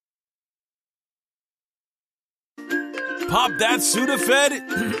pop that Sudafed,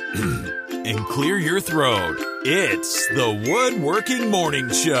 and clear your throat. It's the Woodworking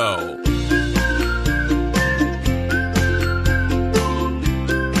Morning Show.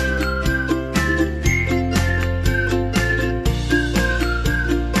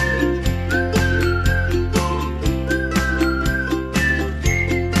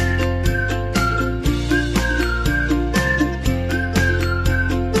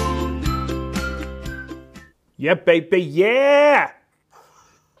 Yeah, baby, yeah!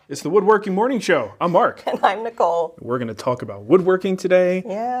 It's the Woodworking Morning Show. I'm Mark. And I'm Nicole. We're going to talk about woodworking today.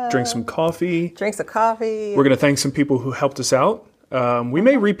 Yeah. Drink some coffee. Drink some coffee. We're going to thank some people who helped us out. We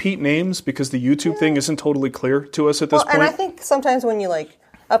may repeat names because the YouTube thing isn't totally clear to us at this point. And I think sometimes when you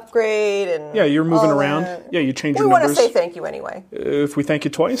upgrade and you're moving around. You change your numbers. numbers. We want to say thank you anyway. If we thank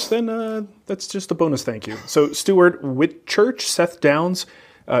you twice, then that's just a bonus thank you. So Stuart Whitchurch, Seth Downs,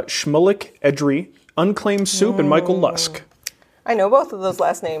 Shmulik Edry, Unclaimed Soup, and Michael Lusk. I know both of those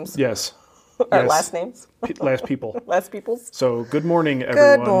last names. Yes. Last names. Last people. Last peoples. So good morning,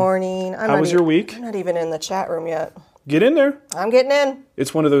 everyone. Good morning. How was your week? I'm not even in the chat room yet. Get in there. I'm getting in.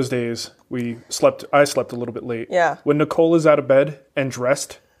 It's one of those days. I slept a little bit late. Yeah. When Nicole is out of bed and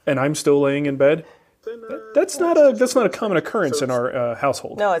dressed, and I'm still laying in bed, that's not a common occurrence in our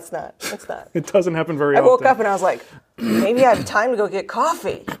household. No, it's not. It's not. It doesn't happen very often. I woke up and I was like, maybe I have time to go get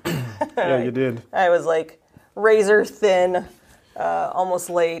coffee. Yeah, you did. I was razor thin,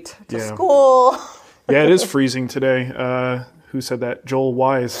 almost late to Yeah. school. Yeah, it is freezing today. Who said that? Joel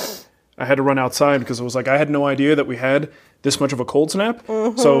Wise. I had to run outside because it was I had no idea that we had this much of a cold snap.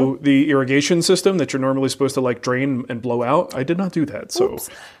 Mm-hmm. So the irrigation system that you're normally supposed to drain and blow out, I did not do that. So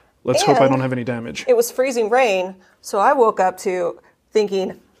let's hope I don't have any damage. It was freezing rain, so I woke up to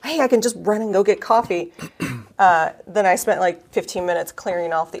thinking, hey, I can just run and go get coffee. Then I spent 15 minutes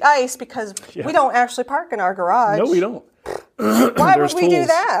clearing off the ice because we don't actually park in our garage. No, we don't. Why would we do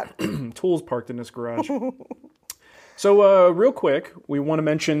that? Tools parked in this garage. So real quick, we want to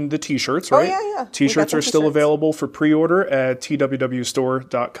mention the T-shirts, right? Oh, yeah. T-shirts are still available for pre-order at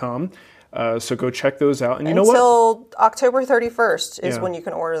twwstore.com. So go check those out. And you know what? Until October 31st is when you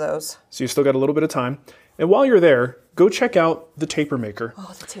can order those. So you still got a little bit of time. And while you're there, go check out the Taper Maker.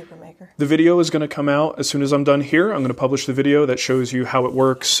 Oh, the Taper Maker. The video is going to come out as soon as I'm done here. I'm going to publish the video that shows you how it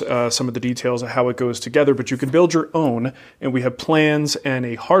works, some of the details of how it goes together. But you can build your own, and we have plans and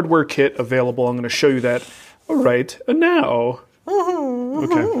a hardware kit available. I'm going to show you that right now.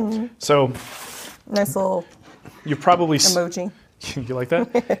 Okay. So nice little you probably emoji. You like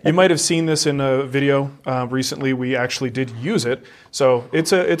that? You might have seen this in a video recently. We actually did use it. So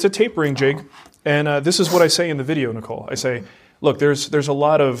it's a tapering jig. And this is what I say in the video, Nicole. I say, look, there's a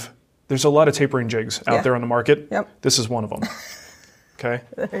lot of tapering jigs out there on the market. Yep. This is one of them. Okay.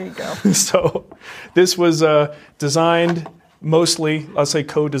 There you go. So this was designed mostly, I'll say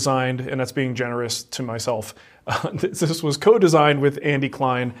co-designed, and that's being generous to myself. This was co-designed with Andy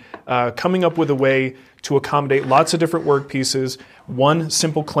Klein, coming up with a way to accommodate lots of different work pieces, one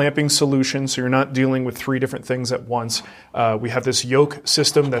simple clamping solution, so you're not dealing with three different things at once. We have this yoke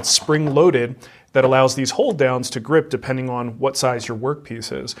system that's spring-loaded that allows these hold downs to grip depending on what size your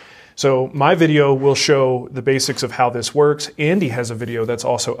workpiece is. So my video will show the basics of how this works. Andy has a video that's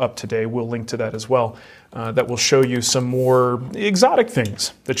also up today. We'll link to that as well. That will show you some more exotic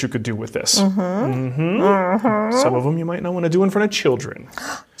things that you could do with this. Some of them you might not want to do in front of children.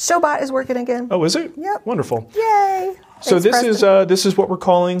 Showbot is working again. Oh, is it? Yep. Wonderful. Yay. So Thanks, this is what we're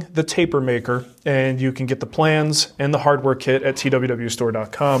calling the Taper Maker, and you can get the plans and the hardware kit at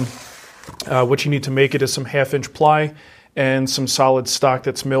twwstore.com. What you need to make it is some 1/2-inch ply and some solid stock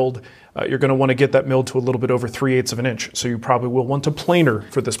that's milled. You're going to want to get that milled to a little bit over 3/8 of an inch, so you probably will want a planer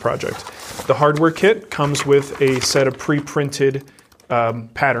for this project. The hardware kit comes with a set of pre-printed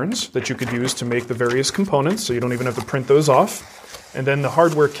patterns that you could use to make the various components, so you don't even have to print those off. And then the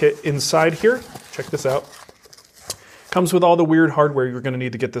hardware kit inside here, check this out, comes with all the weird hardware you're going to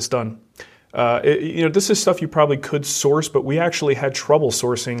need to get this done. This is stuff you probably could source, but we actually had trouble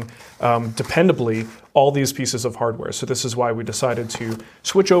sourcing dependably all these pieces of hardware. So this is why we decided to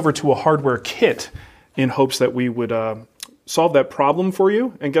switch over to a hardware kit in hopes that we would solve that problem for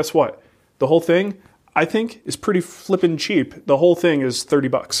you. And guess what? The whole thing, I think, is pretty flippin' cheap. The whole thing is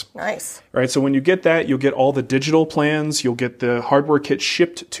 $30. Nice. All right, so when you get that, you'll get all the digital plans, you'll get the hardware kit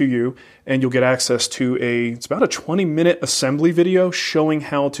shipped to you, and you'll get access to it's about a 20-minute assembly video showing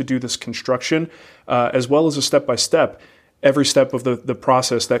how to do this construction, as well as a step-by-step, every step of the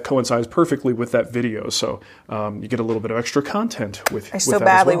process that coincides perfectly with that video. So you get a little bit of extra content with that. I so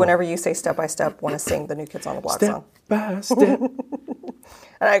badly, whenever you say step-by-step, want to sing the New Kids on the Block song. Step by step.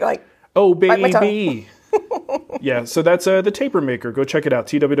 And I go oh, baby. Yeah, so that's the taper maker. Go check it out,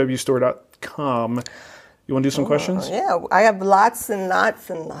 twwstore.com. You want to do some questions? Yeah, I have lots and lots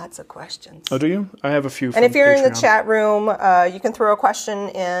and lots of questions. Oh, do you? I have a few. And if you're in the Patreon. chat room, you can throw a question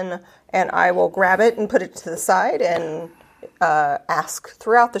in, and I will grab it and put it to the side and ask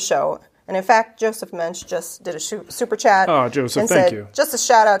throughout the show. And in fact, Joseph Mensch just did a super chat. Oh, Joseph, and thank said, you. Just a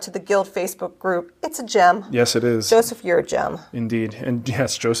shout out to the Guild Facebook group. It's a gem. Yes, it is. Joseph, you're a gem. Indeed. And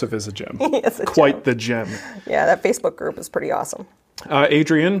yes, Joseph is a gem. He is a Quite gem. the gem. Yeah, that Facebook group is pretty awesome.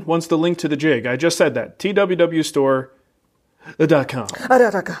 Adrian wants the link to the jig. I just said that. twwstore.com.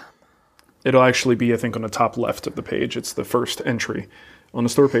 It'll actually be, I think, on the top left of the page. It's the first entry on the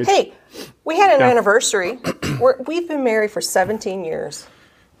store page. Hey, we had an anniversary. We've been married for 17 years.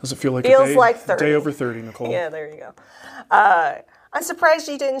 Does it feel like Feels a day, like 30. day over 30, Nicole? Yeah, there you go. I'm surprised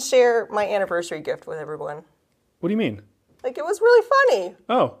you didn't share my anniversary gift with everyone. What do you mean? Like, it was really funny.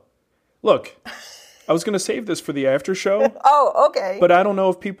 Oh, look, I was going to save this for the after show. Oh, okay. But I don't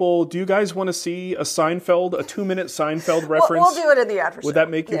know if people, do you guys want to see a 2-minute Seinfeld reference? We'll do it in the after show. Would that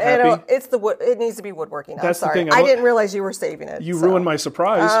make you happy? It needs to be woodworking. That's the I'm sorry. thing, I didn't realize you were saving it. You ruined my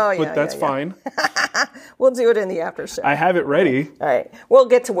surprise, Oh, but yeah, that's yeah, yeah. fine. We'll do it in the after show. I have it ready. All right. We'll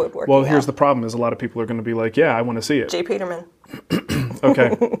get to woodworking. Well, here's the problem is a lot of people are going to be like, yeah, I want to see it. Jay Peterman.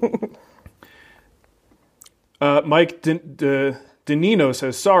 Okay. Mike Danino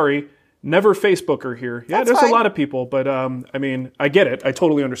says, sorry, never Facebooker here. Yeah, That's there's fine. a lot of people, but I mean, I get it. I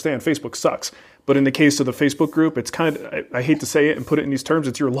totally understand. Facebook sucks. But in the case of the Facebook group, it's kind of, I hate to say it and put it in these terms,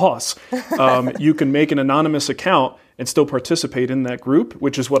 it's your loss. You can make an anonymous account and still participate in that group,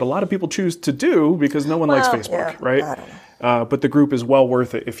 which is what a lot of people choose to do because no one likes Facebook, yeah, right? I don't know. But the group is well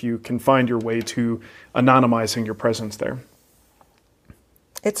worth it if you can find your way to anonymizing your presence there.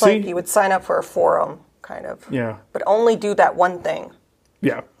 It's like you would sign up for a forum, kind of. Yeah. But only do that one thing.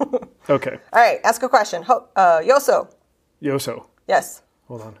 Yeah. Okay. All right. Ask a question. Yoso. Yoso. Yes.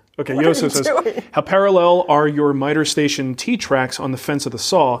 Hold on. Okay, What are Yoso you says, doing? how parallel are your miter station T-tracks on the fence of the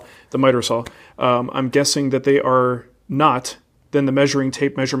saw, the miter saw? I'm guessing that they are not. Then the measuring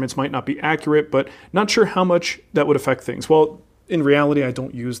tape measurements might not be accurate, but not sure how much that would affect things. Well, in reality, I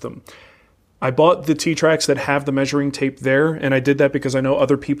don't use them. I bought the T-tracks that have the measuring tape there, and I did that because I know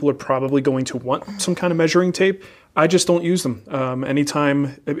other people are probably going to want some kind of measuring tape. I just don't use them.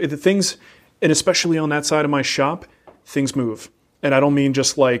 Anytime, things, and especially on that side of my shop, things move. And I don't mean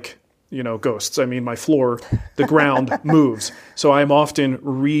just like, ghosts. I mean my floor, the ground moves. So I'm often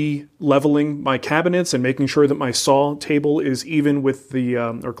re-leveling my cabinets and making sure that my saw table is even with the,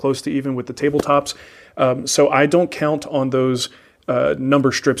 or close to even with the tabletops. So I don't count on those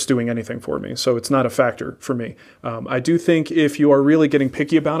number strips doing anything for me. So it's not a factor for me. I do think if you are really getting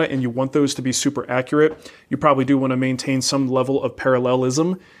picky about it and you want those to be super accurate, you probably do want to maintain some level of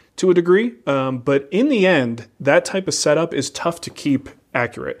parallelism to a degree. But in the end, that type of setup is tough to keep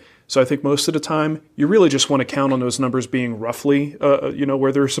accurate. So I think most of the time, you really just want to count on those numbers being roughly,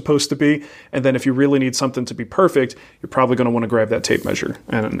 where they're supposed to be. And then if you really need something to be perfect, you're probably going to want to grab that tape measure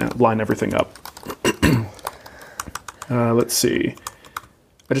and line everything up. Let's see.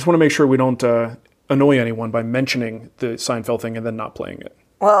 I just want to make sure we don't annoy anyone by mentioning the Seinfeld thing and then not playing it.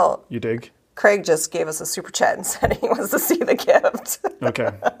 Well, You dig? Craig just gave us a super chat and said he wants to see the gift. Okay.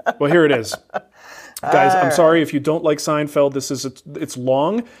 Well, here it is. Guys, I'm sorry if you don't like Seinfeld. It's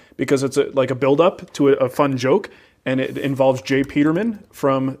long because it's like a build-up to a fun joke, and it involves Jay Peterman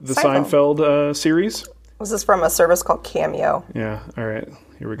from the Seinfeld series. Was this from a service called Cameo? Yeah. All right.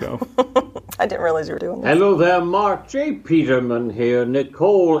 Here we go. I didn't realize you were doing this. Hello there, Mark. J. Peterman here.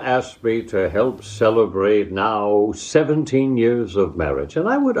 Nicole asked me to help celebrate now 17 years of marriage, and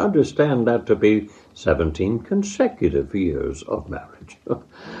I would understand that to be 17 consecutive years of marriage.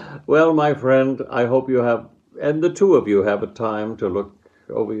 Well, my friend, I hope you have, and the two of you have a time to look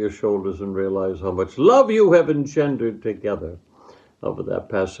over your shoulders and realize how much love you have engendered together over that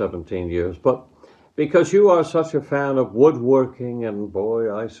past 17 years. But because you are such a fan of woodworking, and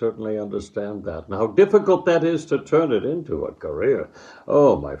boy, I certainly understand that, and how difficult that is to turn it into a career.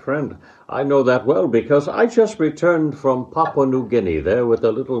 Oh, my friend, I know that well because I just returned from Papua New Guinea there with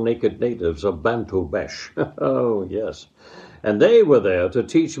the little naked natives of Bantu Besh. Oh, yes. And they were there to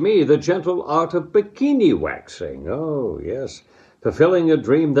teach me the gentle art of bikini waxing. Oh, yes. Fulfilling a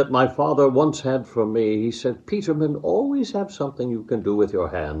dream that my father once had for me. He said, Peterman, always have something you can do with your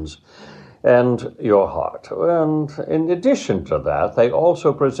hands and your heart. And in addition to that, they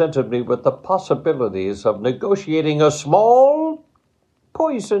also presented me with the possibilities of negotiating a small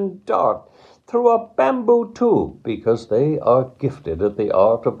poison dart through a bamboo tube because they are gifted at the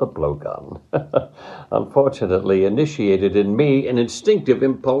art of the blowgun. Unfortunately, initiated in me an instinctive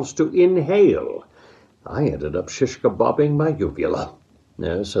impulse to inhale. I ended up shiskabobbing my uvula.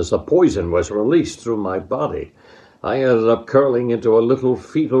 Yes, as the poison was released through my body, I ended up curling into a little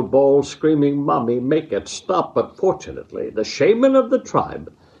fetal ball, screaming, "Mommy, make it stop!" But fortunately, the shaman of the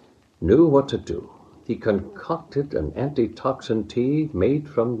tribe knew what to do. He concocted an antitoxin tea made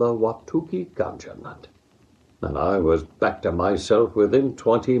from the Watuki ganja nut. And I was back to myself within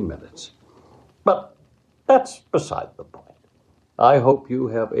 20 minutes. But that's beside the point. I hope you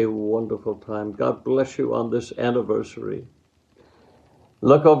have a wonderful time. God bless you on this anniversary.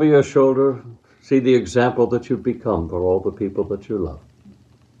 Look over your shoulder. See the example that you've become for all the people that you love.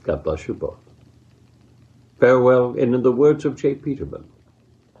 God bless you both. Farewell, and in the words of J. Peterman,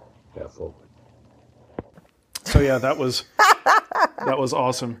 fare forward. So yeah, that was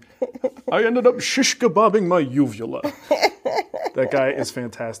awesome. I ended up shiskabobbing my uvula. That guy is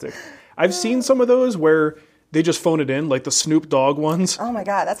fantastic. I've seen some of those where they just phone it in, like the Snoop Dogg ones. Oh my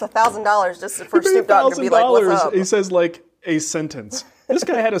God, that's $1,000 just for Snoop Dogg to be like, "What's up?" He says like a sentence. This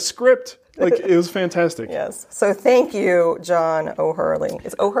guy had a script. Like, it was fantastic. Yes. So thank you, John O'Hurley.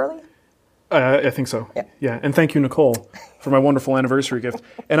 Is O'Hurley? I think so. Yeah. And thank you, Nicole, for my wonderful anniversary gift.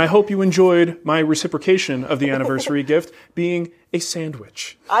 And I hope you enjoyed my reciprocation of the anniversary gift being a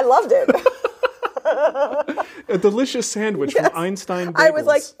sandwich. I loved it. A delicious sandwich from Einstein Bagels. I was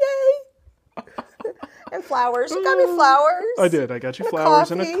like, yay. And flowers. You got me flowers. I did. I got you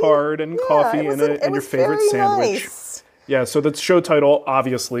flowers and a card and coffee and your favorite sandwich. Nice. Yeah, so the show title,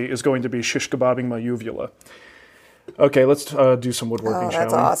 obviously, is going to be Shiskabobbing My Uvula. Okay, let's do some woodworking, shall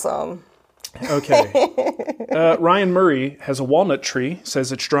we? That's awesome. Okay. Ryan Murray has a walnut tree,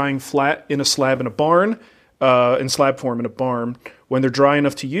 says it's drying flat in a slab in a barn, in slab form in a barn. When they're dry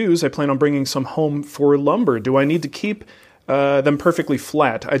enough to use, I plan on bringing some home for lumber. Do I need to keep them perfectly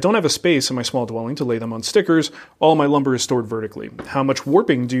flat? I don't have a space in my small dwelling to lay them on stickers. All my lumber is stored vertically. How much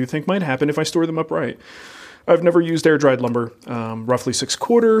warping do you think might happen if I store them upright? I've never used air-dried lumber, roughly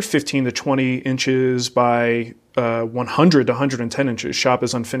 6/4, 15 to 20 inches by 100 to 110 inches. Shop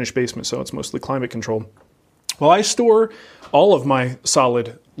is unfinished basement, so it's mostly climate controlled. Well, I store all of my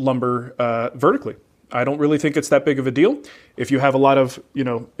solid lumber vertically. I don't really think it's that big of a deal. If you have a lot of,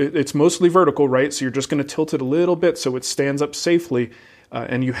 it's mostly vertical, right? So you're just going to tilt it a little bit so it stands up safely,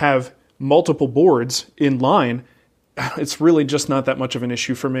 and you have multiple boards in line. It's really just not that much of an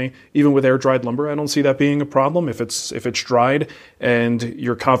issue for me. Even with air-dried lumber, I don't see that being a problem. If it's dried and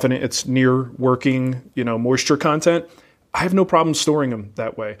you're confident it's near working, moisture content, I have no problem storing them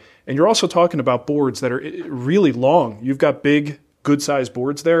that way. And you're also talking about boards that are really long. You've got big, good-sized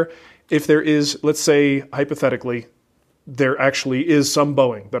boards there. If there is, let's say, hypothetically, there actually is some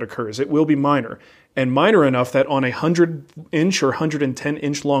bowing that occurs, it will be minor. And minor enough that on a 100-inch or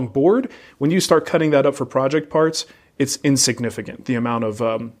 110-inch long board, when you start cutting that up for project parts, it's insignificant, the amount of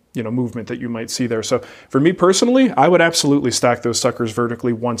movement that you might see there. So for me personally, I would absolutely stack those suckers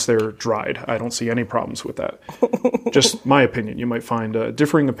vertically once they're dried. I don't see any problems with that. Just my opinion. You might find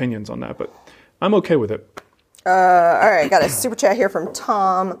differing opinions on that, but I'm okay with it. All right, got a super chat here from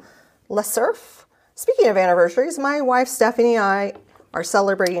Tom Lesurf. Speaking of anniversaries, my wife Stephanie and I are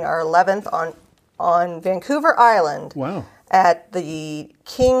celebrating our 11th on Vancouver Island. Wow. At the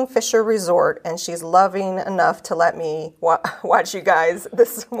Kingfisher Resort, and she's loving enough to let me watch you guys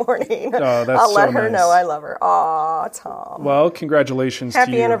this morning. Oh, that's I'll let so her nice. know I love her. Aw, Tom. Well, congratulations to you.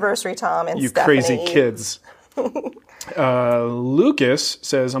 Happy anniversary, Tom and you Stephanie. crazy kids. Lucas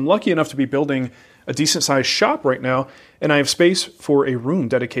says, I'm lucky enough to be building a decent-sized shop right now, and I have space for a room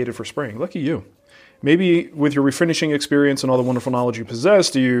dedicated for spraying. Lucky you. Maybe with your refinishing experience and all the wonderful knowledge you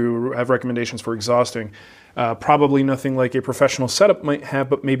possess, do you have recommendations for exhausting? Probably nothing like a professional setup might have,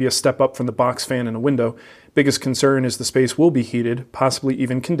 but maybe a step up from the box fan and a window. Biggest concern is the space will be heated, possibly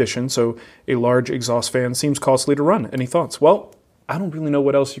even conditioned, so a large exhaust fan seems costly to run. Any thoughts? Well, I don't really know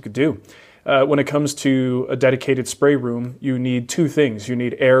what else you could do. When it comes to a dedicated spray room, you need two things. You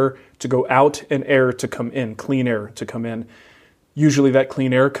need air to go out and air to come in, clean air to come in. Usually that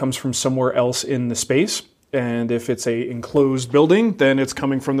clean air comes from somewhere else in the space. And if it's a enclosed building, then it's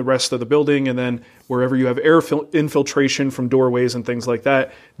coming from the rest of the building. And then wherever you have air infiltration from doorways and things like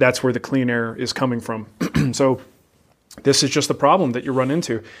that, that's where the clean air is coming from. So this is just the problem that you run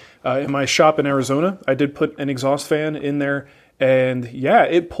into. In my shop in Arizona, I did put an exhaust fan in there. And yeah,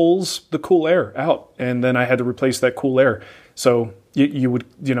 it pulls the cool air out. And then I had to replace that cool air. So you would,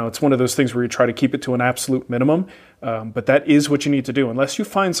 it's one of those things where you try to keep it to an absolute minimum. But that is what you need to do. Unless you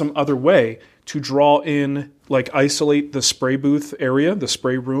find some other way to draw in, like isolate the spray booth area, the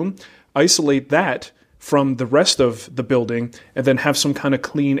spray room, isolate that from the rest of the building, and then have some kind of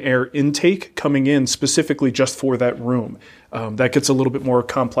clean air intake coming in specifically just for that room. That gets a little bit more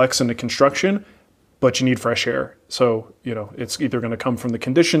complex in the construction. but you need fresh air. So, it's either going to come from the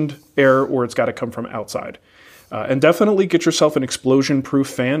conditioned air or it's got to come from outside. And definitely get yourself an explosion-proof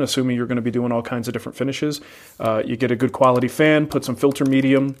fan, assuming you're going to be doing all kinds of different finishes. You get a good quality fan, put some filter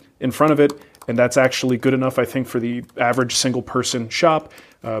medium in front of it, and that's actually good enough, I think, for the average single-person shop.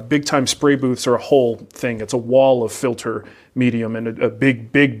 Big-time spray booths are a whole thing. It's a wall of filter medium and a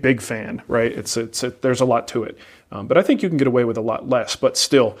big fan, right? There's a lot to it. But I think you can get away with a lot less, but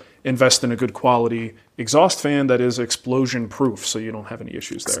still invest in a good quality exhaust fan that is explosion-proof so you don't have any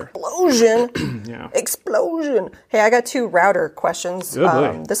issues there. Explosion? Yeah. Explosion. Hey, I got 2 router questions.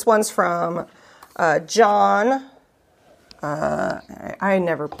 This one's from John. I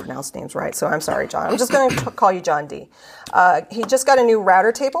never pronounce names right, so I'm sorry, John. I'm just going to call you John D. He just got a new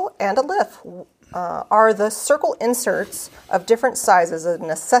router table and a lift. Are the circle inserts of different sizes a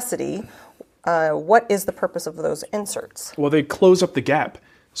necessity? What is the purpose of those inserts? Well, they close up the gap.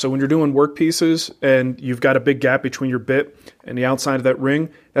 So when you're doing work pieces and you've got a big gap between your bit and the outside of that ring,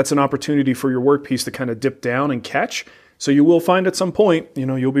 that's an opportunity for your workpiece to kind of dip down and catch. So you will find at some point,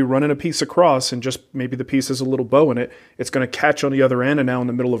 you'll be running a piece across and just maybe the piece has a little bow in it. It's going to catch on the other end, and now in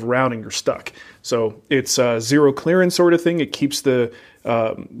the middle of routing, you're stuck. So it's a zero clearance sort of thing. It keeps the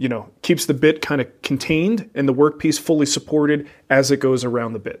bit kind of contained and the workpiece fully supported as it goes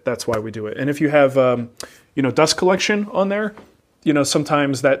around the bit. That's why we do it. And if you have, dust collection on there,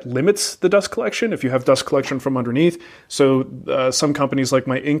 sometimes that limits the dust collection if you have dust collection from underneath. So some companies like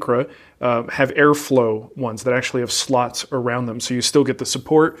my Incra have airflow ones that actually have slots around them. So you still get the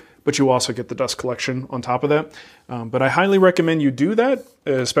support, but you also get the dust collection on top of that. But I highly recommend you do that,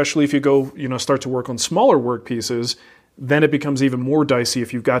 especially if you go, start to work on smaller work pieces. Then it becomes even more dicey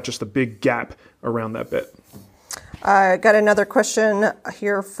if you've got just a big gap around that bit. I got another question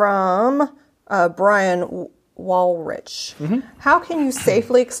here from Brian Walrich. Mm-hmm. How can you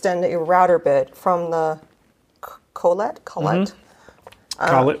safely extend a router bit from the collet? Collet.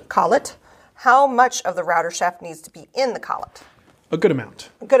 Collet. How much of the router shaft needs to be in the collet? A good amount.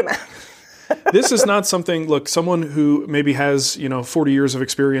 A good amount. This is not something, look, someone who maybe has, 40 years of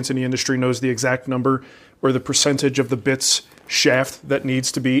experience in the industry knows the exact number or the percentage of the bit's shaft that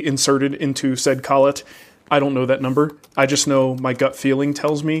needs to be inserted into said collet. I don't know that number. I just know my gut feeling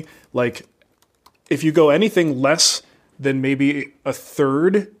tells me, if you go anything less than maybe a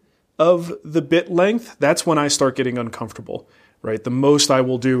third of the bit length, that's when I start getting uncomfortable, right? The most I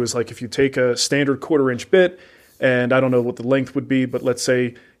will do is if you take a standard 1/4-inch bit, and I don't know what the length would be, but let's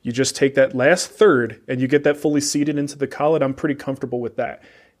say you just take that last third and you get that fully seated into the collet, I'm pretty comfortable with that.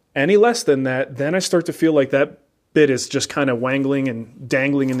 Any less than that, then I start to feel like that bit is just kind of wangling and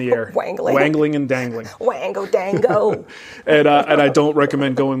dangling in the air. Wangling and dangling. Wango dango. and I don't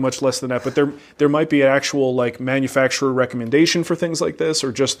recommend going much less than that. But there might be an actual manufacturer recommendation for things like this,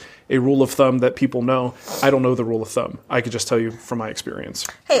 or just a rule of thumb that people know. I don't know the rule of thumb. I could just tell you from my experience.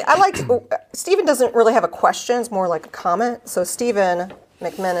 Hey, Stephen doesn't really have a question. It's more like a comment. So Stephen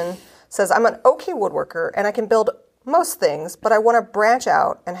McMenon says, I'm an okay woodworker and I can build most things, but I want to branch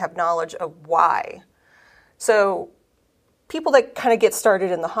out and have knowledge of why. So people that kind of get started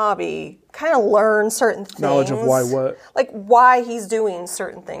in the hobby kind of learn certain things. Knowledge of why what? Why he's doing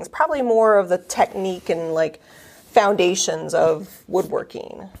certain things. Probably more of the technique and foundations of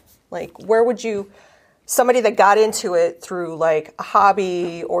woodworking. Where would somebody that got into it through a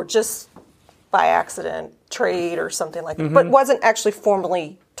hobby or just by accident, trade or something like that, but wasn't actually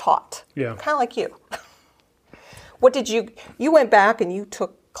formally taught. Yeah. Kind of like you. What did you went back and you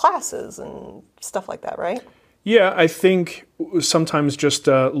took classes and stuff like that, right? Yeah, I think sometimes just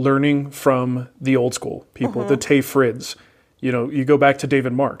learning from the old school people, the Tay Frids. You go back to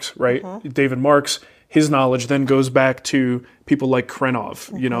David Marks, right? David Marks, his knowledge then goes back to people like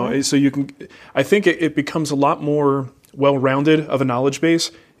Krenov, so I think it becomes a lot more well-rounded of a knowledge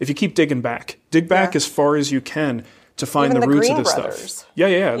base if you keep digging back. Dig back as far as you can to find the roots of this stuff.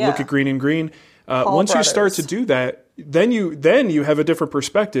 Yeah. Look at Green and Green. Once you start to do that, then you have a different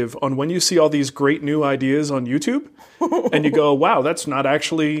perspective on when you see all these great new ideas on YouTube, and you go, wow, that's not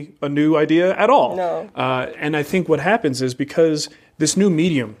actually a new idea at all. No. And I think what happens is because this new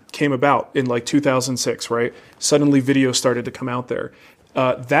medium came about in 2006, right? Suddenly video started to come out there.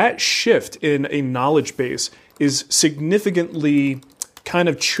 That shift in a knowledge base is significantly kind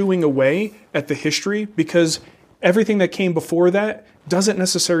of chewing away at the history, because everything that came before that doesn't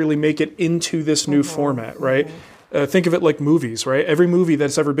necessarily make it into this new format, right? think of it like movies, right? Every movie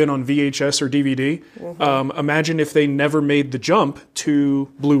that's ever been on VHS or DVD, imagine if they never made the jump to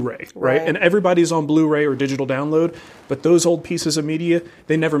Blu-ray, right? And everybody's on Blu-ray or digital download, but those old pieces of media,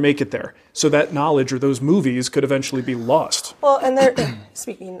 they never make it there. So that knowledge or those movies could eventually be lost. Well, and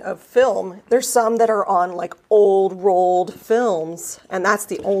speaking of film, there's some that are on like old rolled films, and that's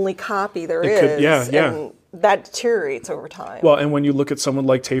the only copy there is. And that deteriorates over time. Well, and when you look at someone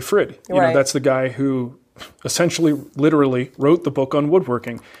like Tay Frid, you know, that's the guy who essentially, literally wrote the book on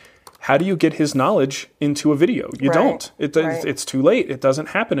woodworking. How do you get his knowledge into a video? You don't. It's too late. It doesn't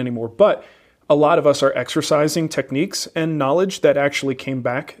happen anymore. But a lot of us are exercising techniques and knowledge that actually came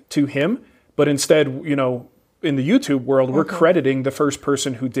back to him. But instead, you know, in the YouTube world, we're crediting the first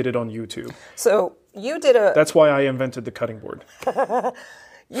person who did it on YouTube. So you did That's why I invented the cutting board.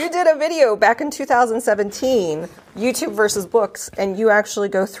 You did a video back in 2017, YouTube versus books, and you actually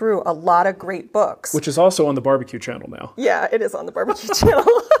go through a lot of great books. Which is also on the barbecue channel now. Yeah, it is on the barbecue channel.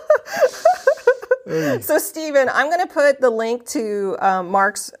 So, Stephen, I'm going to put the link to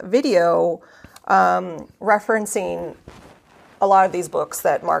Mark's video referencing a lot of these books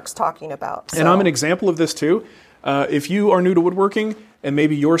that Mark's talking about. So. And I'm an example of this, too. If you are new to woodworking, and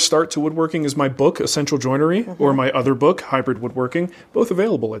maybe your start to woodworking is my book, Essential Joinery, or my other book, Hybrid Woodworking, both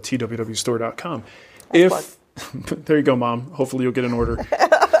available at twwstore.com. There you go, Mom. Hopefully you'll get an order.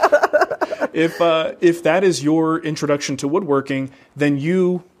 If that is your introduction to woodworking, then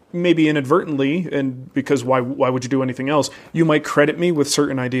you maybe inadvertently, and because why would you do anything else, you might credit me with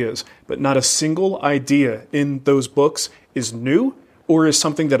certain ideas. But not a single idea in those books is new or is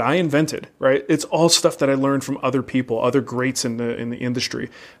something that I invented, right? It's all stuff that I learned from other people, other greats in the industry.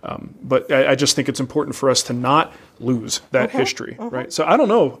 But I just think it's important for us to not lose that history, right? So I don't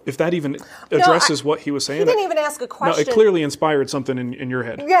know if that even addresses what he was saying. He didn't even ask a question. No, it clearly inspired something in your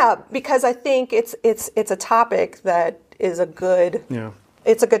head. Yeah, because I think it's a topic that is a good. Yeah.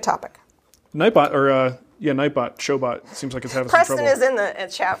 It's a good topic. Nightbot Nightbot, Showbot seems like it's having Preston some trouble. is in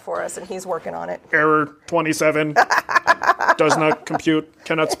the chat for us, and he's working on it. Error 27. Does not compute.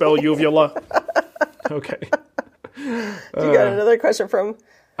 Cannot spell uvula. Okay. You got another question from?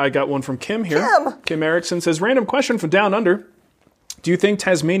 I got one from Kim here. Kim Erickson says, random question from Down Under. Do you think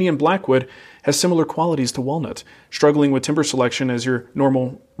Tasmanian blackwood has similar qualities to walnut? Struggling with timber selection as your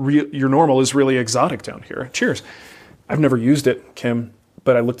normal is really exotic down here. Cheers. I've never used it, Kim,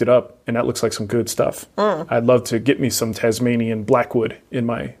 but I looked it up, and that looks like some good stuff. I'd love to get me some Tasmanian blackwood in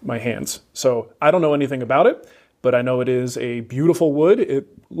my hands. So I don't know anything about it, but I know it is a beautiful wood. It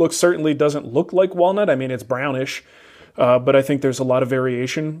certainly doesn't look like walnut. I mean, it's brownish, but I think there's a lot of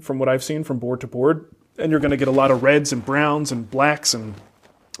variation from what I've seen from board to board, and you're going to get a lot of reds and browns and blacks and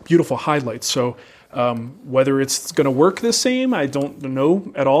beautiful highlights. So whether it's going to work the same, I don't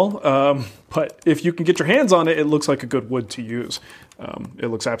know at all. But if you can get your hands on it, it looks like a good wood to use. It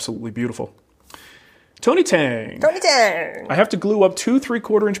looks absolutely beautiful. Tony Tang. I have to glue up 2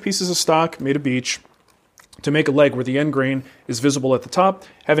 3/4-inch pieces of stock made of beech to make a leg where the end grain is visible at the top.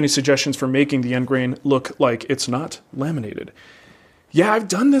 Have any suggestions for making the end grain look like it's not laminated? Yeah, I've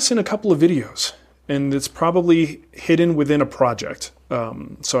done this in a couple of videos, and it's probably hidden within a project.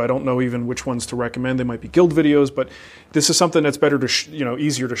 So I don't know even which ones to recommend. They might be guild videos, but this is something that's better to,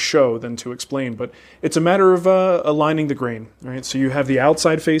 easier to show than to explain. But it's a matter of aligning the grain, right? So you have the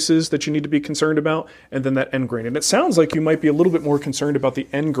outside faces that you need to be concerned about, and then that end grain. And it sounds like you might be a little bit more concerned about the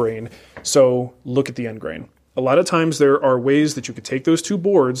end grain. So look at the end grain. A lot of times there are ways that you could take those 2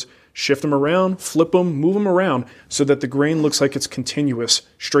 boards, shift them around, flip them, move them around so that the grain looks like it's continuous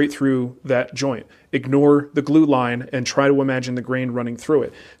straight through that joint. Ignore the glue line and try to imagine the grain running through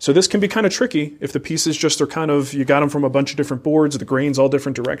it. So this can be kind of tricky if the pieces just are you got them from a bunch of different boards, the grain's all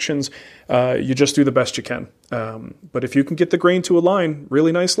different directions. You just do the best you can. But if you can get the grain to align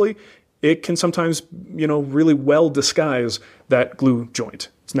really nicely, it can sometimes, really well disguise that glue joint.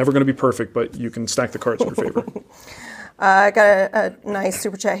 It's never going to be perfect, but you can stack the cards in your favor. I got a nice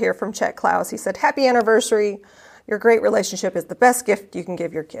super chat here from Chet Klaus. He said, happy anniversary. Your great relationship is the best gift you can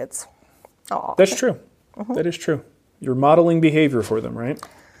give your kids. Aww. That's true. That is true. You're modeling behavior for them, right?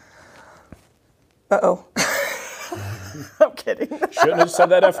 Uh-oh. I'm kidding. Shouldn't have said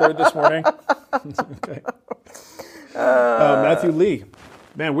that F word this morning. Okay. Matthew Lee.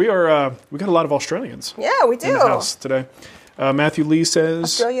 Man, we got a lot of Australians. Yeah, we do. In the house today. Matthew Lee says...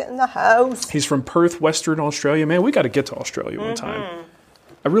 Australia in the house. He's from Perth, Western Australia. Man, we got to get to Australia one time.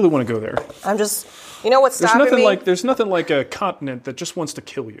 I really want to go there. I'm just... You know what's stopping me? There's nothing like a continent that just wants to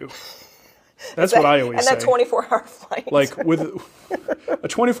kill you. That's what I always and say. that 24-hour flight. Like with a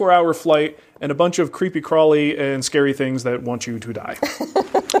 24-hour flight and a bunch of creepy crawly and scary things that want you to die.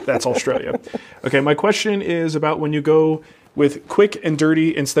 That's Australia. Okay, my question is about when you go with quick and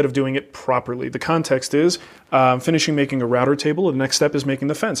dirty instead of doing it properly. The context is finishing making a router table. The next step is making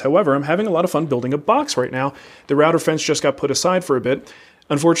the fence. However, I'm having a lot of fun building a box right now. The router fence just got put aside for a bit.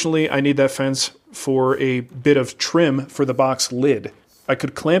 Unfortunately, I need that fence for a bit of trim for the box lid. I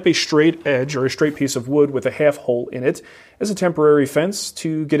could clamp a straight edge or a straight piece of wood with a half hole in it as a temporary fence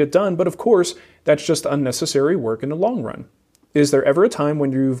to get it done, but of course, that's just unnecessary work in the long run. Is there ever a time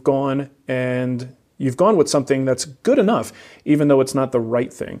when you've gone with something that's good enough, even though it's not the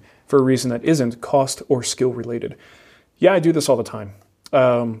right thing, for a reason that isn't cost or skill related? Yeah, I do this all the time.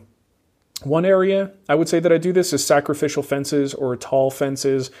 One area I would say that I do this is sacrificial fences or tall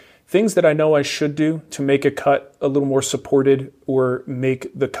fences, things that I know I should do to make a cut a little more supported or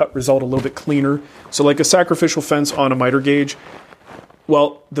make the cut result a little bit cleaner. So like a sacrificial fence on a miter gauge.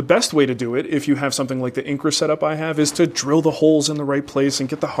 Well, the best way to do it, if you have something like the Incra setup I have, is to drill the holes in the right place and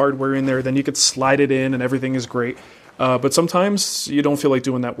get the hardware in there. Then you could slide it in and everything is great. But sometimes you don't feel like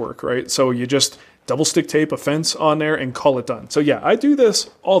doing that work, right? So you just double stick tape a fence on there and call it done. So yeah, I do this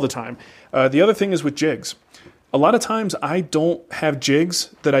all the time. The other thing is with jigs. A lot of times I don't have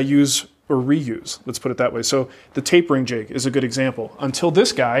jigs that I use or reuse. Let's put it that way. So the tapering jig is a good example. Until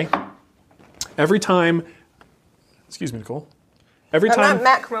this guy, every time, excuse me, Nicole. Every time, not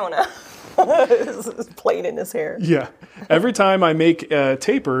Matt Corona. His plate in his hair. Yeah. Every time I make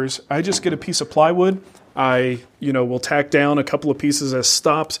tapers, I just get a piece of plywood. I, will tack down a couple of pieces as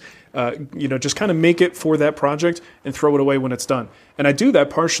stops, just kind of make it for that project and throw it away when it's done. And I do that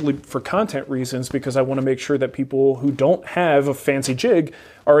partially for content reasons because I want to make sure that people who don't have a fancy jig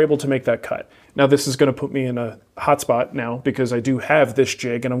are able to make that cut. Now, this is going to put me in a hot spot now because I do have this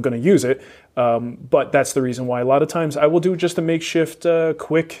jig and I'm going to use it. But that's the reason why a lot of times I will do just a makeshift,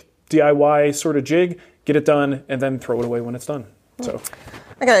 quick DIY sort of jig, get it done, and then throw it away when it's done. So,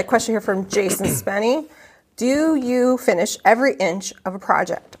 I got a question here from Jason Spenny. Do you finish every inch of a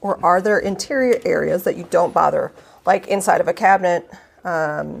project, or are there interior areas that you don't bother, like inside of a cabinet?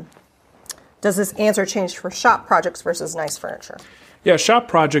 Does this answer change for shop projects versus nice furniture? Yeah, shop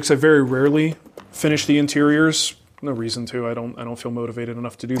projects, I very rarely finish the interiors. No reason to. I don't feel motivated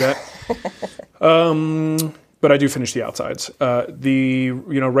enough to do that. But I do finish the outsides. The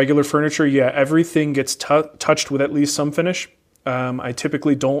regular furniture, yeah, everything gets touched with at least some finish. I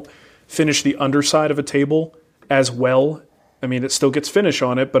typically don't finish the underside of a table as well. I mean, it still gets finish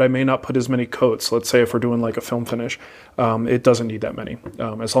on it, but I may not put as many coats. Let's say if we're doing like a film finish, it doesn't need that many.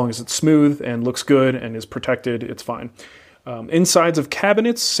 As long as it's smooth and looks good and is protected, it's fine. Insides of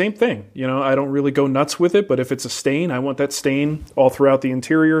cabinets, same thing. I don't really go nuts with it, but if it's a stain, I want that stain all throughout the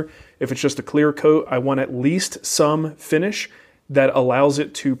interior. If it's just a clear coat, I want at least some finish that allows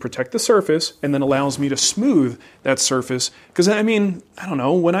it to protect the surface and then allows me to smooth that surface. Because, I don't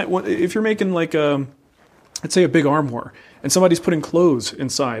know, if you're making like let's say a big armoire and somebody's putting clothes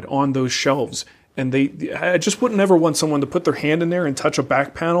inside on those shelves, and I just wouldn't ever want someone to put their hand in there and touch a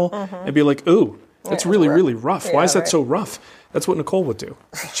back panel and be like, ooh, that's really, really rough. Yeah, why is that so rough? That's what Nicole would do.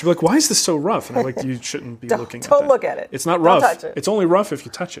 She'd be like, why is this so rough? And I'm like, you shouldn't be looking at that. Don't look at it. It's not rough. Don't touch it. It's only rough if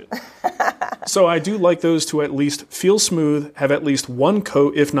you touch it. So I do like those to at least feel smooth, have at least one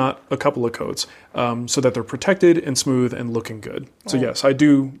coat, if not a couple of coats, so that they're protected and smooth and looking good. So yes, I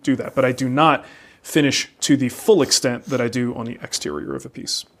do that, but I do not finish to the full extent that I do on the exterior of a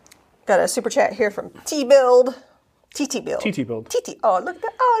piece. Got a super chat here from T-Build. TT Build. TT Build. TT. Oh, look at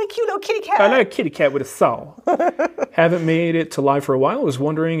that. Oh, a cute little kitty cat. I like a kitty cat with a saw. Haven't made it to live for a while. I was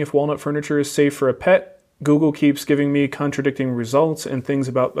wondering if walnut furniture is safe for a pet. Google keeps giving me contradicting results and things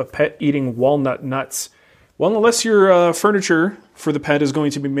about a pet eating walnut nuts. Well, unless your furniture for the pet is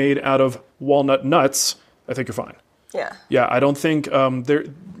going to be made out of walnut nuts, I think you're fine. Yeah. Yeah, I don't think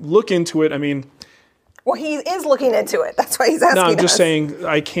look into it. Well, he is looking into it. That's why he's asking us. No, I'm just saying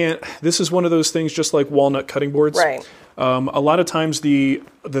I can't. This is one of those things just like walnut cutting boards. Right. A lot of times the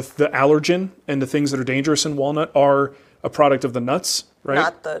allergen and the things that are dangerous in walnut are a product of the nuts, right?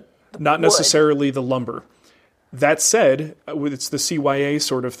 Not the Not wood. necessarily the lumber. That said, it's the CYA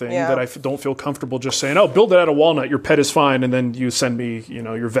sort of thing that I don't feel comfortable just saying, oh, build it out of walnut, your pet is fine, and then you send me,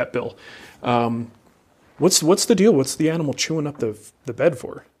 your vet bill. What's the deal? What's the animal chewing up the bed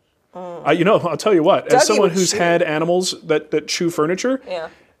for? I'll tell you what. As someone who's had animals that chew furniture,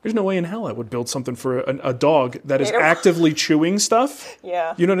 there's no way in hell I would build something for a dog that is actively chewing stuff.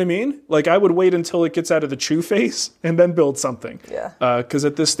 Yeah. You know what I mean? Like, I would wait until it gets out of the chew phase and then build something. Yeah. Because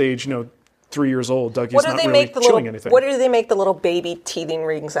at this stage, 3 years old. Dougie's What do not they really make the chewing little? anything. What do they make the little baby teething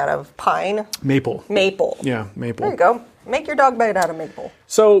rings out of? Pine, Maple. maple. Yeah, maple. There you go. Make your dog bite out of maple.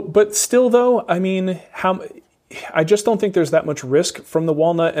 So, but still though, I mean, I just don't think there's that much risk from the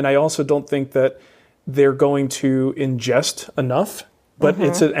walnut, and I also don't think that they're going to ingest enough, but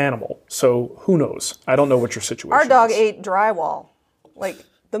it's an animal, so who knows? I don't know what your situation Our dog is. ate drywall, like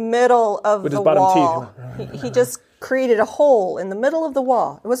the middle of With the his bottom wall. He just created a hole in the middle of the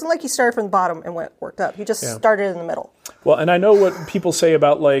wall. It wasn't like he started from the bottom and worked up. He just started in the middle. Well, and I know what people say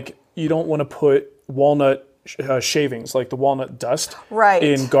about, like, you don't want to put walnut shavings, like the walnut dust,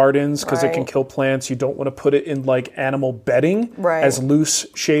 in gardens because it can kill plants. You don't want to put it in, like, animal bedding as loose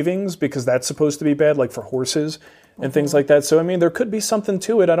shavings because that's supposed to be bad, like for horses and things like that. So, I mean, there could be something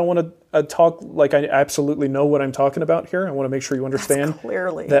to it. I don't want to talk like I absolutely know what I'm talking about here. I want to make sure you understand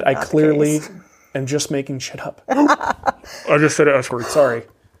that I clearly am just making shit up. I just said it S word.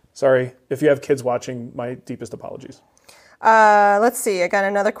 Sorry. If you have kids watching, my deepest apologies. Let's see. I got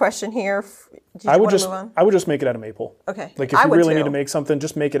another question here. I would just make it out of maple. Okay. Like if you really need to make something,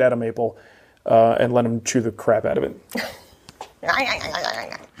 just make it out of maple and let them chew the crap out of it.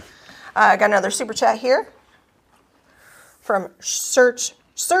 I got another super chat here from Searcher.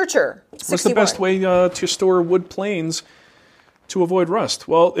 61. What's the best way to store wood planes to avoid rust?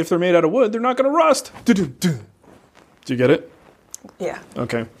 Well, if they're made out of wood, they're not going to rust. Do you get it? Yeah.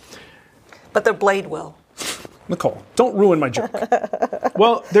 Okay. But the blade will. Nicole, don't ruin my joke.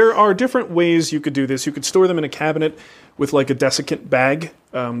 Well, there are different ways you could do this. You could store them in a cabinet with like a desiccant bag,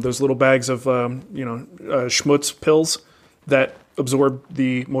 those little bags of, schmutz pills that absorb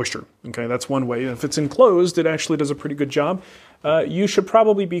the moisture. Okay, that's one way. If it's enclosed, it actually does a pretty good job. You should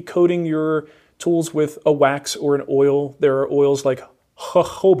probably be coating your tools with a wax or an oil. There are oils like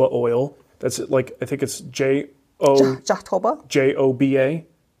jojoba oil. That's like, I think it's Jojoba,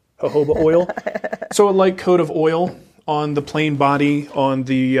 jojoba oil. So a light coat of oil on the plain body, on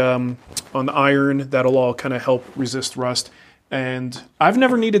the iron, that'll all kind of help resist rust. And I've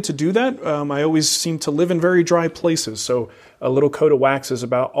never needed to do that. I always seem to live in very dry places, so a little coat of wax is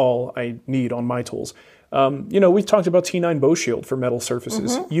about all I need on my tools. We've talked about T9 Bow Shield for metal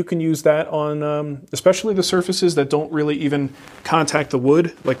surfaces. You can use that on, especially the surfaces that don't really even contact the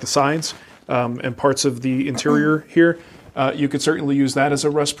wood, like the sides and parts of the interior here. You could certainly use that as a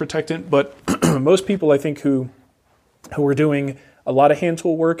rust protectant, but most people, I think, who are doing a lot of hand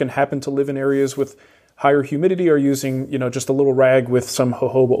tool work and happen to live in areas with higher humidity are using, just a little rag with some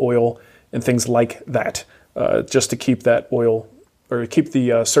jojoba oil and things like that, just to keep that oil or keep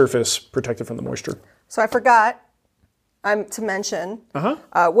the surface protected from the moisture. So I forgot to mention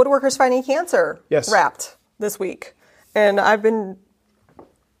Woodworkers Fighting Cancer wrapped this week, and I've been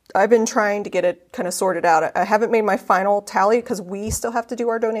trying to get it kind of sorted out. I haven't made my final tally because we still have to do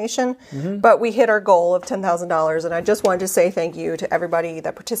our donation, but we hit our goal of $10,000. And I just wanted to say thank you to everybody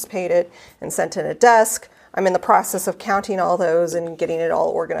that participated and sent in a desk. I'm in the process of counting all those and getting it all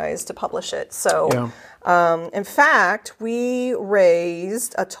organized to publish it. So, in fact, we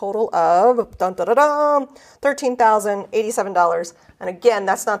raised a total of $13,087. And again,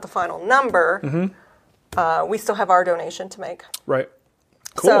 that's not the final number. We still have our donation to make. Right.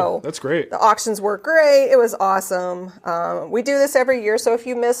 Cool. So that's great. The auctions were great. It was awesome. We do this every year, so if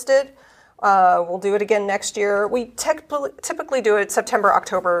you missed it, we'll do it again next year. We typically do it September,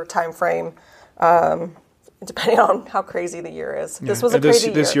 October timeframe, depending on how crazy the year is. This was a crazy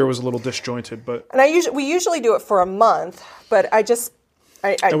year. This year was a little disjointed, but we usually do it for a month, but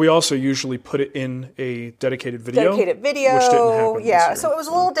and we also usually put it in a dedicated video. Which didn't happen this year. So it was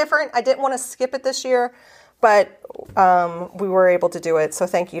a little different. I didn't want to skip it this year, but we were able to do it. So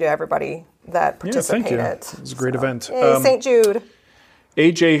thank you to everybody that participated. Yeah, thank you. It was a great event. Hey, St. Jude.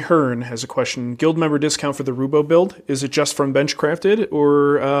 AJ Hearn has a question. Guild member discount for the Rubo build. Is it just from Benchcrafted?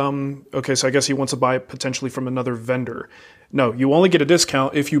 Or, so I guess he wants to buy it potentially from another vendor. No, you only get a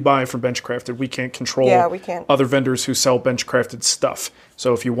discount if you buy from Benchcrafted. We can't control other vendors who sell Benchcrafted stuff.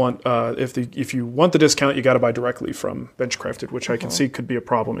 So if you want if you want the discount, you got to buy directly from Benchcrafted, which I can see could be a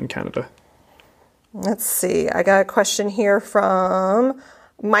problem in Canada. Let's see. I got a question here from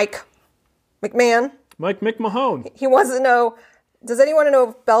Mike McMahon. Mike McMahon. He wants to know, does anyone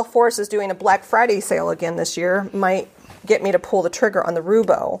know if Bell Force is doing a Black Friday sale again this year? Might get me to pull the trigger on the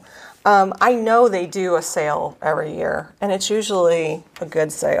Rubo. I know they do a sale every year, and it's usually a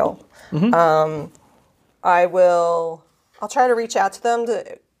good sale. I'll try to reach out to them.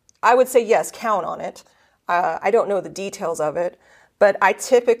 I would say yes, count on it. I don't know the details of it. But I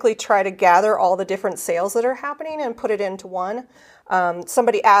typically try to gather all the different sales that are happening and put it into one.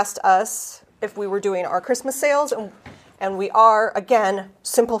 Somebody asked us if we were doing our Christmas sales, and And we are, again,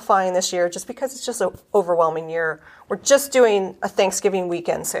 simplifying this year just because it's just an overwhelming year. We're just doing a Thanksgiving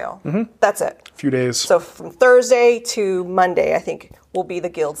weekend sale. That's it. A few days. So from Thursday to Monday, I think, will be the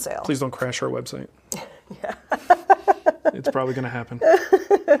guild sale. Please don't crash our website. Yeah. It's probably going to happen.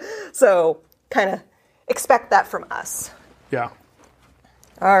 So kind of expect that from us. Yeah.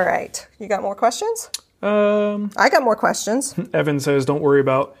 All right. You got more questions? I got more questions. Evan says, don't worry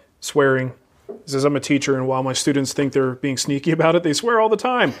about swearing. He says, I'm a teacher, and while my students think they're being sneaky about it, they swear all the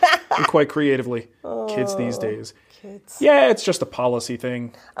time and quite creatively. Kids these days. Kids. Yeah, it's just a policy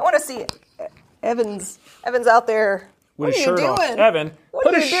thing. I want to see Evan's out there. With what his are you shirt doing? off. Evan, What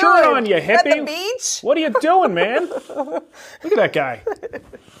put are a you shirt doing? on, you At the hippie. beach? What are you doing, man? Look at that guy.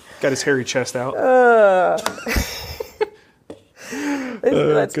 Got his hairy chest out.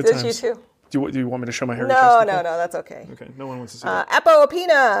 That's good you times. too. Do you want me to show my hairy No, chest? no, that's okay. Okay, no one wants to see that. Apo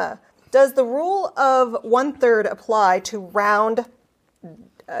Opina, does the rule of 1/3 apply to round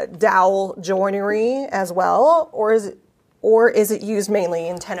dowel joinery as well, or is it used mainly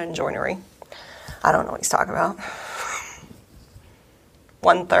in tenon joinery? I don't know what he's talking about.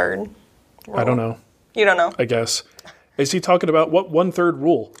 1/3. I don't know. You don't know? I guess. Is he talking about what 1/3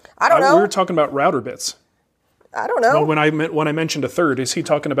 rule? I don't know. We were talking about router bits. I don't know. When I mentioned a third, is he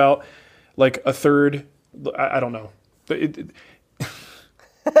talking about like a third? I don't know.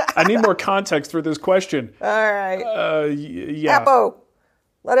 I need more context for this question. All right. Yeah. Apo,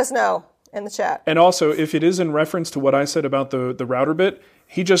 let us know in the chat. And also, if it is in reference to what I said about the router bit,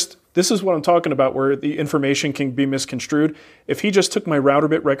 this is what I'm talking about, where the information can be misconstrued. If he just took my router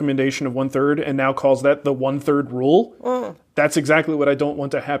bit recommendation of 1/3 and now calls that the 1/3 rule, that's exactly what I don't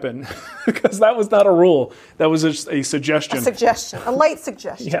want to happen, because that was not a rule. That was just a suggestion. A light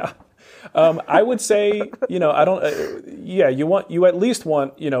suggestion. Yeah. I would say, you at least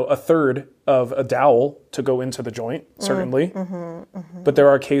want, a third of a dowel to go into the joint, certainly. But there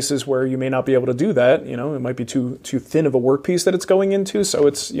are cases where you may not be able to do that. It might be too thin of a workpiece that it's going into. So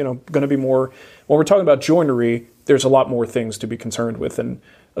it's, going to be more, when we're talking about joinery, there's a lot more things to be concerned with than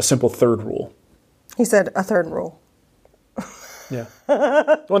a simple third rule. He said a third rule. Yeah.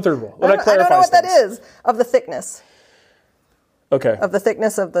 1/3 rule. Well, that I clarifies don't know what things. that is, of the thickness. Okay. Of the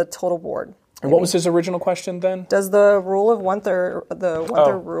thickness of the total board. And what was his original question then? Does the rule of 1/3, the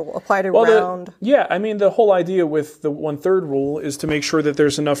 1/3 rule, apply to round? The whole idea with the 1/3 rule is to make sure that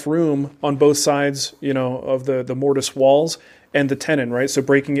there's enough room on both sides, of the mortise walls and the tenon, right? So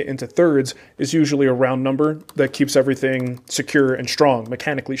breaking it into thirds is usually a round number that keeps everything secure and strong,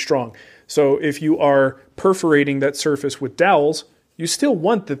 mechanically strong. So if you are perforating that surface with dowels, you still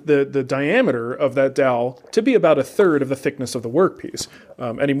want the diameter of that dowel to be about a third of the thickness of the workpiece.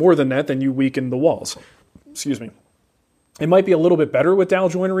 Any more than that, then you weaken the walls. Excuse me. It might be a little bit better with dowel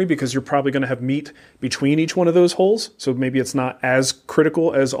joinery because you're probably going to have meat between each one of those holes. So maybe it's not as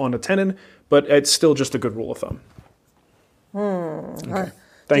critical as on a tenon, but it's still just a good rule of thumb. Okay.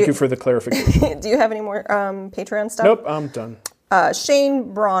 Thank you for the clarification. Do you have any more Patreon stuff? Nope, I'm done.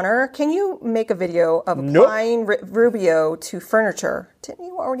 Shane Bronner, can you make a video of applying Rubio to furniture? Didn't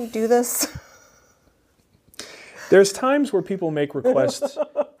you already do this? There's times where people make requests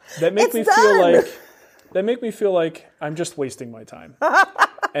that make me feel like I'm just wasting my time,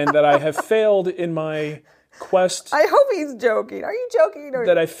 and that I have failed in my quest. I hope he's joking. Are you joking?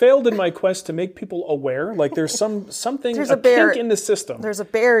 That I failed in my quest to make people aware, like there's something, a kink in the system. There's a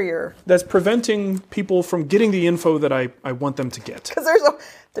barrier that's preventing people from getting the info that I want them to get. Because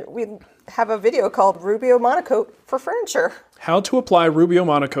we have a video called Rubio Monocoat for Furniture. How to apply Rubio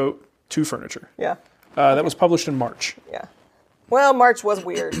Monocoat to furniture. Yeah. That was published in March. Yeah. Well, March was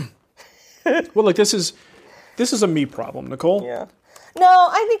weird. Well, this is a me problem, Nicole. Yeah. No,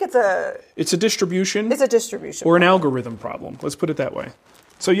 I think it's a distribution. It's a distribution. Or an algorithm problem. Let's put it that way.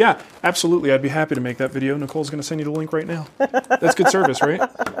 So yeah, absolutely. I'd be happy to make that video. Nicole's going to send you the link right now. That's good service, right?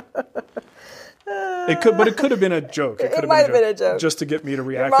 It could have been a joke. It might have been a joke. Just to get me to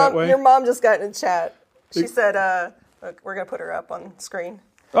react that way. Your mom just got in the chat. She said, look, we're going to put her up on screen.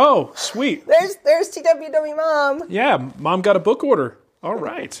 Oh, sweet. There's TWW Mom. Yeah, Mom got a book order. All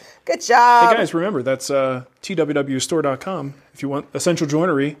right. Good job. Hey guys, remember that's twwstore.com if you want essential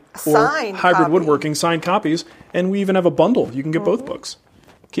joinery or hybrid copy. woodworking signed copies, and we even have a bundle. You can get both books.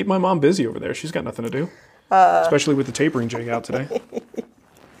 Keep my mom busy over there. She's got nothing to do, especially with the tapering jig out today.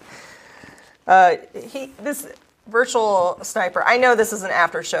 This virtual sniper. I know this is an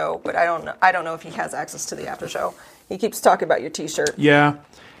after show, but I don't know if he has access to the after show. He keeps talking about your T-shirt. Yeah,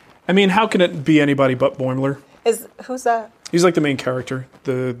 I mean, how can it be anybody but Boimler? Who's that? He's like the main character,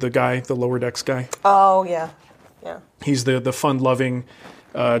 the guy, the lower decks guy. Oh yeah, yeah. He's the fun-loving,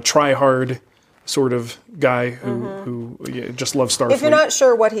 try-hard, sort of guy who just loves Starfleet. If you're not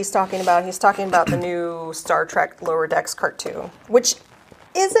sure what he's talking about the new Star Trek Lower Decks cartoon, which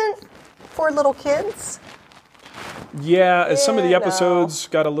isn't for little kids. Yeah, some of the episodes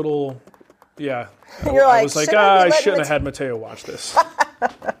got a little, yeah. You're I like, was like, should I be I letting shouldn't have had Mateo watch this.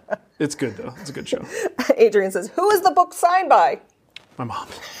 It's good, though. It's a good show. Adrian says, who is the book signed by? My mom.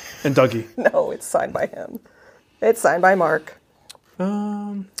 And Dougie. No, it's signed by him. It's signed by Mark.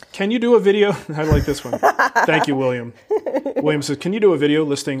 Can you do a video? I like this one. Thank you, William. William says, can you do a video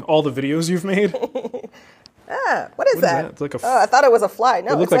listing all the videos you've made? What is that? It's like I thought it was a fly.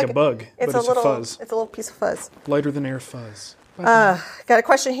 No, it looked like a bug, but it's little, a fuzz. It's a little piece of fuzz. Lighter than air fuzz. Got a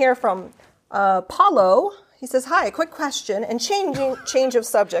question here from Paulo. He says, hi, a quick question and change of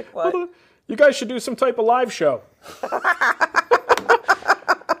subject. What? You guys should do some type of live show.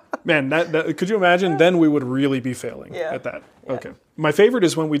 Man, that could you imagine? Then we would really be failing at that. Yeah. Okay. My favorite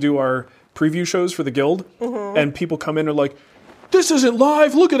is when we do our preview shows for the Guild, and people come in and are like, this isn't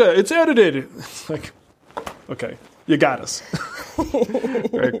live, look at it, it's edited. It's like, okay, you got us. All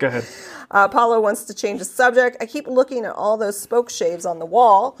right, go ahead. Paulo wants to change the subject. I keep looking at all those spoke shaves on the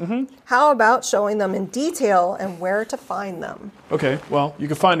wall. How about showing them in detail and where to find them? Okay, well, you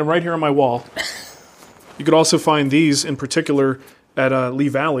can find them right here on my wall. You could also find these in particular at Lee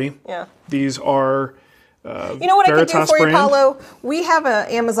Valley. Yeah. These are you know what Veritas I can do for brand. you, Paulo? We have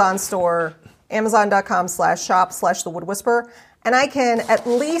an Amazon store, amazon.com/shop/thewoodwhisperer, and I can at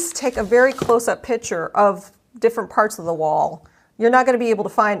least take a very close-up picture of different parts of the wall. You're not going to be able to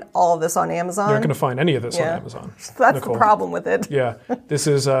find all of this on Amazon. You're not going to find any of this on Amazon. That's Nicole. the problem with it. Yeah, this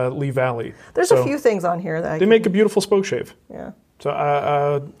is Lee Valley. There's a few things on here that they make a beautiful spoke shave. Yeah. So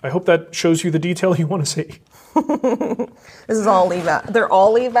I hope that shows you the detail you want to see. This is all Lee Valley. They're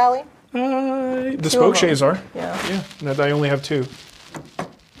all Lee Valley? The spoke shaves are. Yeah. Yeah. I only have 2.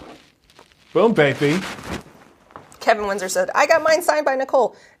 Boom, baby. Kevin Windsor said, I got mine signed by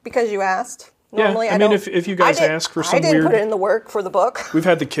Nicole because you asked. Normally, I mean, if you guys ask for some I didn't weird... put it in the work for the book. We've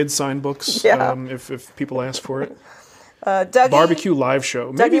had the kids sign books if people ask for it. Dougie, Barbecue live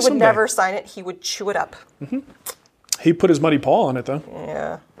show. Maybe Dougie would never sign it. He would chew it up. He put his muddy paw on it, though.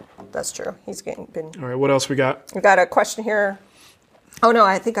 Yeah, that's true. He's been... All right, what else we got? We've got a question here. Oh, no,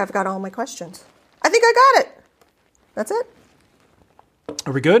 I think I've got all my questions. I think I got it. That's it.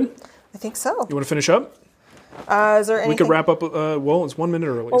 Are we good? I think so. You want to finish up? Is there anything? We could wrap up. Well, it's 1 minute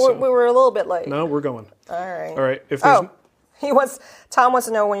early. Well, so. we were a little bit late. No, we're going. All right. All right. If there's... Tom wants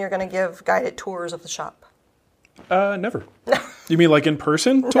to know when you're going to give guided tours of the shop. Never. You mean like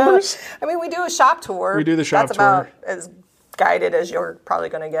in-person tours? I mean, we do a shop tour. We do the shop That's tour. about as guided as you're probably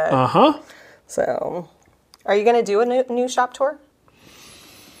going to get. Uh-huh. So, are you going to do a new shop tour?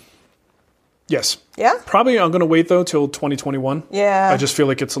 Yes. Yeah? Probably I'm going to wait, though, till 2021. Yeah. I just feel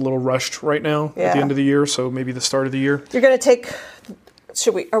like it's a little rushed right now at the end of the year, so maybe the start of the year. You're going to take...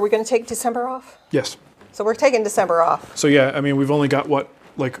 Are we going to take December off? Yes. So we're taking December off. So, yeah, I mean, we've only got,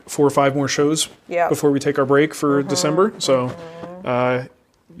 like 4 or 5 more shows before we take our break for December. So,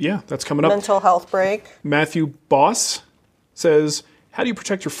 that's coming up. Mental health break. Matthew Boss says, how do you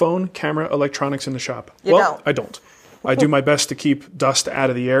protect your phone, camera, electronics in the shop? You don't. I don't. I do my best to keep dust out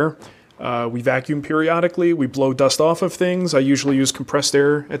of the air. We vacuum periodically. We blow dust off of things. I usually use compressed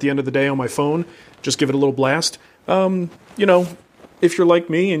air at the end of the day on my phone. Just give it a little blast. If you're like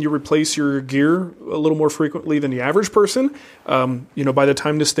me and you replace your gear a little more frequently than the average person, by the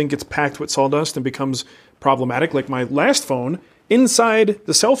time this thing gets packed with sawdust and becomes problematic, like my last phone, inside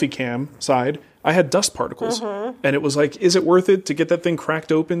the selfie cam side, I had dust particles. And it was like, is it worth it to get that thing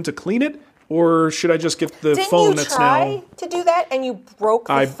cracked open to clean it? Or should I just get the phone that's now... Didn't you try to do that and you broke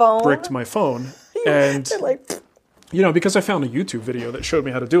the phone? I bricked my phone. And, because I found a YouTube video that showed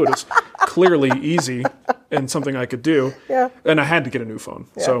me how to do it. It's clearly easy and something I could do. Yeah. And I had to get a new phone.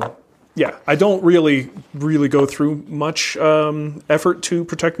 Yeah. So, I don't really go through much effort to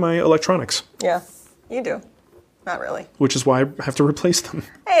protect my electronics. Yeah, you do. Not really. Which is why I have to replace them.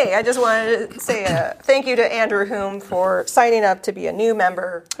 Hey, I just wanted to say thank you to Andrew Hume for signing up to be a new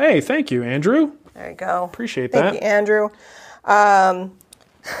member. Hey, thank you, Andrew. There you go. Appreciate that. Thank you, Andrew.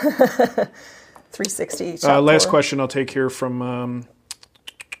 360 shop last tour. question I'll take here from...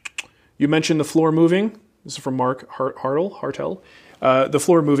 you mentioned the floor moving. This is from Mark Hartel. The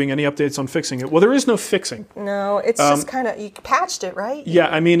floor moving, any updates on fixing it? Well, there is no fixing. No, it's just kind of, you patched it, right? Yeah,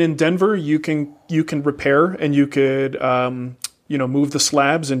 I mean, in Denver, you can repair and you could, move the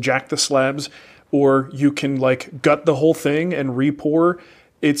slabs and jack the slabs, or you can gut the whole thing and re-pour.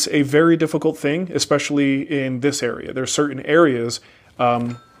 It's a very difficult thing, especially in this area. There's certain areas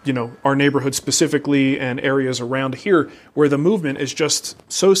our neighborhood specifically and areas around here where the movement is just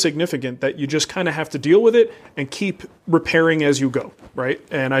so significant that you just kind of have to deal with it and keep repairing as you go, right?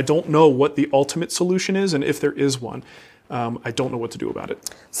 And I don't know what the ultimate solution is, and if there is one. I don't know what to do about it.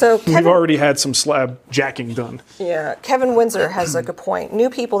 So we've already had some slab jacking done. Yeah, Kevin Windsor has a good point. New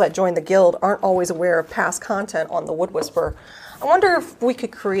people that join the guild aren't always aware of past content on the Wood Whisperer. I wonder if we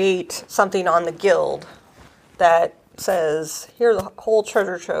could create something on the guild that says, here's a whole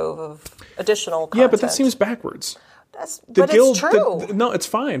treasure trove of additional content. Yeah, but that seems backwards. But it's true. No, it's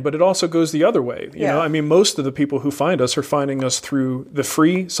fine, but it also goes the other way. You know, I mean, most of the people who find us are finding us through the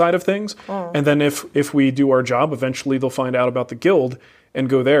free side of things, and then if we do our job, eventually they'll find out about the guild and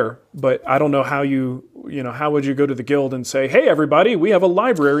go there. But I don't know how how would you go to the guild and say, hey, everybody, we have a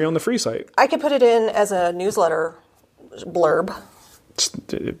library on the free site? I could put it in as a newsletter blurb.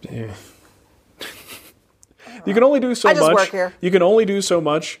 You can only do so much. I just work here. You can only do so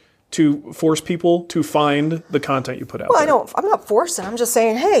much to force people to find the content you put out there. Well, I'm not forcing. I'm just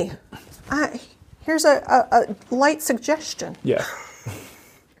saying, hey, here's a light suggestion. Yeah.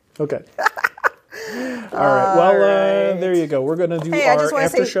 Okay. All right. Well, there you go. We're going to do our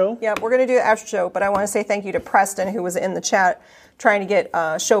after show. Yeah, we're going to do an after show, but I want to say thank you to Preston, who was in the chat trying to get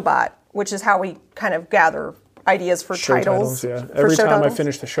Showbot, which is how we kind of gather ideas for show titles. Yeah. Every time I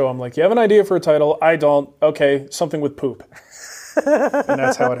finish the show, I'm like, you have an idea for a title? I don't. Okay, something with poop. And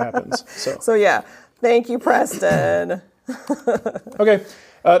that's how it happens. So yeah, thank you, Preston. Okay,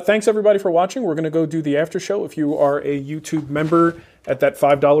 thanks everybody for watching. We're going to go do the after show. If you are a YouTube member at that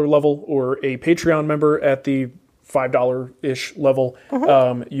 $5 level or a Patreon member at the $5-ish level,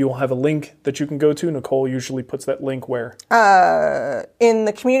 you'll have a link that you can go to. Nicole usually puts that link where? In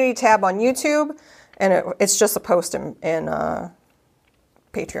the community tab on YouTube, and it's just a post in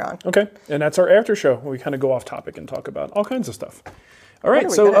Patreon. Okay, and that's our after show. We kind of go off topic and talk about all kinds of stuff. All right,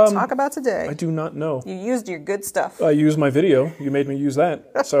 what are we going to talk about today? I do not know. You used your good stuff. I used my video. You made me use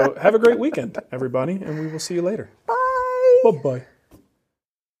that. So have a great weekend, everybody, and we will see you later. Bye. Bye-bye.